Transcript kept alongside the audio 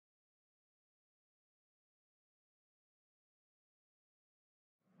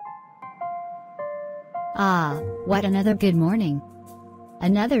Ah, what another good morning.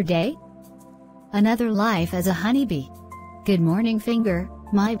 Another day? Another life as a honeybee. Good morning, Finger,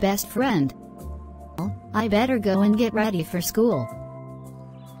 my best friend. I better go and get ready for school.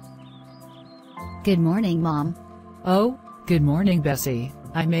 Good morning, Mom. Oh, good morning, Bessie.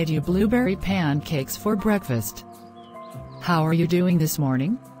 I made you blueberry pancakes for breakfast. How are you doing this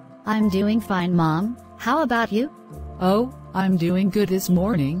morning? I'm doing fine, Mom. How about you? Oh, I'm doing good this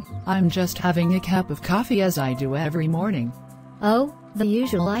morning. I'm just having a cup of coffee as I do every morning. Oh, the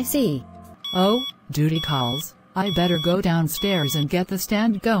usual, I see. Oh, duty calls. I better go downstairs and get the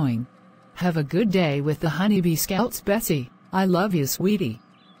stand going. Have a good day with the Honeybee Scouts, Bessie. I love you, sweetie.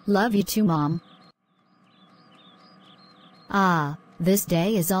 Love you too, Mom. Ah, this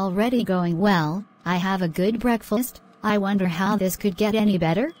day is already going well. I have a good breakfast. I wonder how this could get any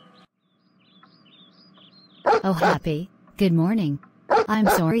better? Oh, Happy, good morning. I'm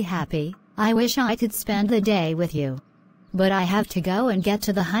sorry, Happy. I wish I could spend the day with you. But I have to go and get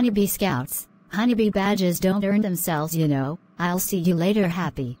to the Honeybee Scouts. Honeybee badges don't earn themselves, you know. I'll see you later,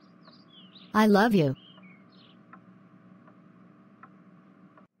 Happy. I love you.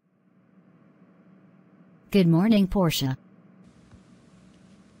 Good morning, Portia.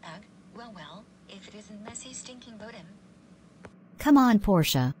 Ugh, well, if it isn't messy stinking Bodum. Come on,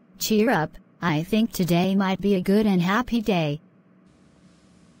 Portia, cheer up. I think today might be a good and happy day.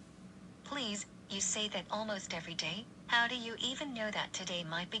 Please, you say that almost every day. How do you even know that today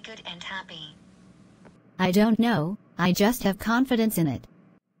might be good and happy? I don't know, I just have confidence in it.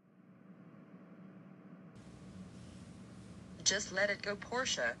 Just let it go,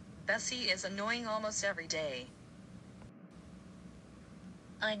 Portia. Bessie is annoying almost every day.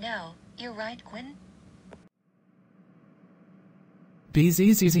 I know, you're right, Quinn. Bees,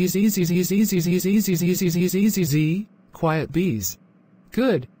 quiet bees.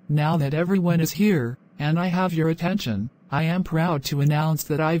 Good, now that everyone is here, and I have your attention, I am proud to announce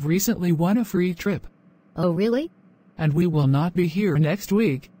that I've recently won a free trip. Oh, really? And we will not be here next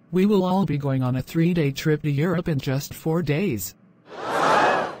week. We will all be going on a 3-day trip to Europe in just 4 days.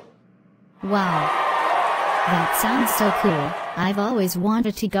 Wow. That sounds so cool. I've always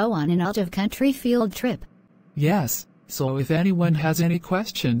wanted to go on an out-of-country field trip. Yes, so if anyone has any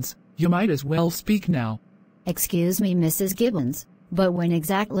questions, you might as well speak now. Excuse me, Mrs. Gibbons, but when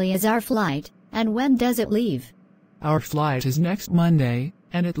exactly is our flight, and when does it leave? Our flight is next Monday,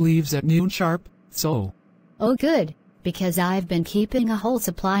 and it leaves at noon sharp, so... Oh good, because I've been keeping a whole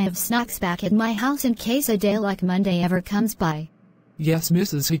supply of snacks back at my house in case a day like Monday ever comes by. Yes,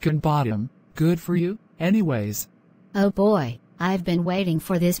 Mrs. Hickenbottom, good for you, anyways. Oh boy, I've been waiting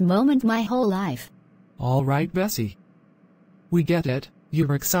for this moment my whole life. All right, Bessie. We get it,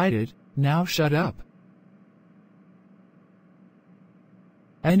 you're excited, now shut up.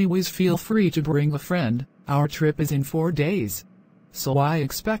 Anyways, feel free to bring a friend, our trip is in 4 days. So I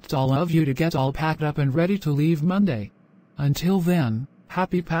expect all of you to get all packed up and ready to leave Monday. Until then,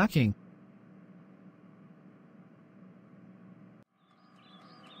 happy packing.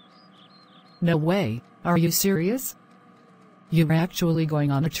 No way, are you serious? You're actually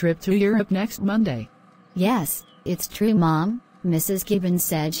going on a trip to Europe next Monday? Yes, it's true, Mom. Mrs. Gibbons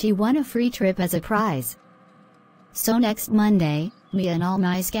said she won a free trip as a prize. So next Monday, me and all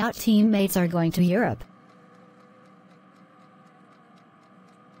my scout teammates are going to Europe.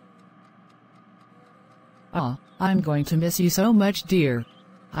 I'm going to miss you so much, dear.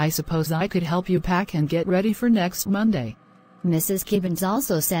 I suppose I could help you pack and get ready for next Monday. Mrs. Gibbons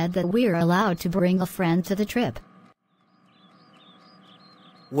also said that we're allowed to bring a friend to the trip.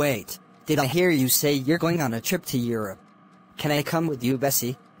 Wait, did I hear you say you're going on a trip to Europe? Can I come with you,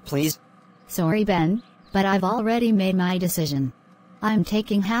 Bessie, please? Sorry, Ben, but I've already made my decision. I'm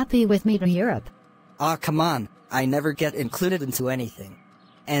taking Happy with me to Europe. Aw, come on, I never get included into anything.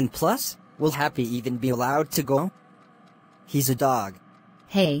 And plus, will Happy even be allowed to go? He's a dog.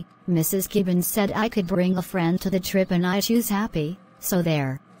 Hey, Mrs. Gibbons said I could bring a friend to the trip and I choose Happy, so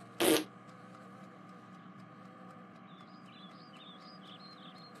there.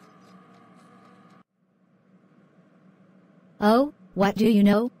 Oh, what do you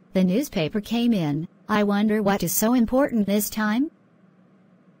know? The newspaper came in. I wonder what is so important this time?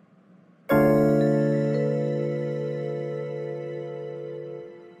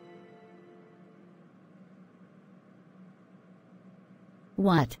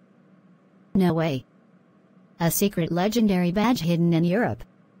 What? No way. A secret legendary badge hidden in Europe.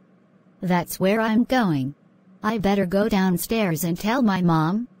 That's where I'm going. I better go downstairs and tell my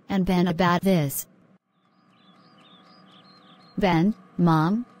mom and Ben about this. Ben,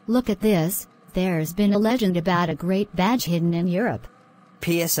 Mom, look at this. There's been a legend about a great badge hidden in Europe.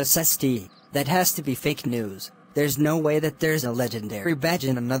 PSSSD, That has to be fake news. There's no way that there's a legendary badge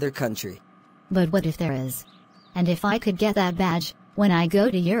in another country. But what if there is? And if I could get that badge, when I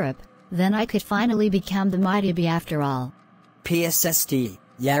go to Europe, then I could finally become the Mighty Bee after all. PSST,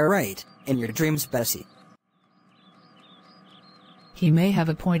 yeah right, in your dreams, Bessie. He may have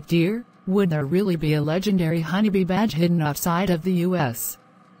a point, dear. Would there really be a legendary honeybee badge hidden outside of the US?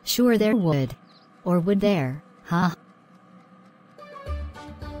 Sure there would. Or would there, huh?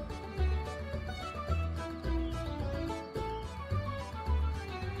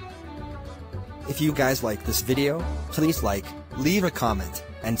 If you guys like this video, please like, leave a comment,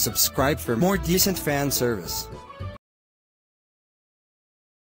 and subscribe for more decent fan service.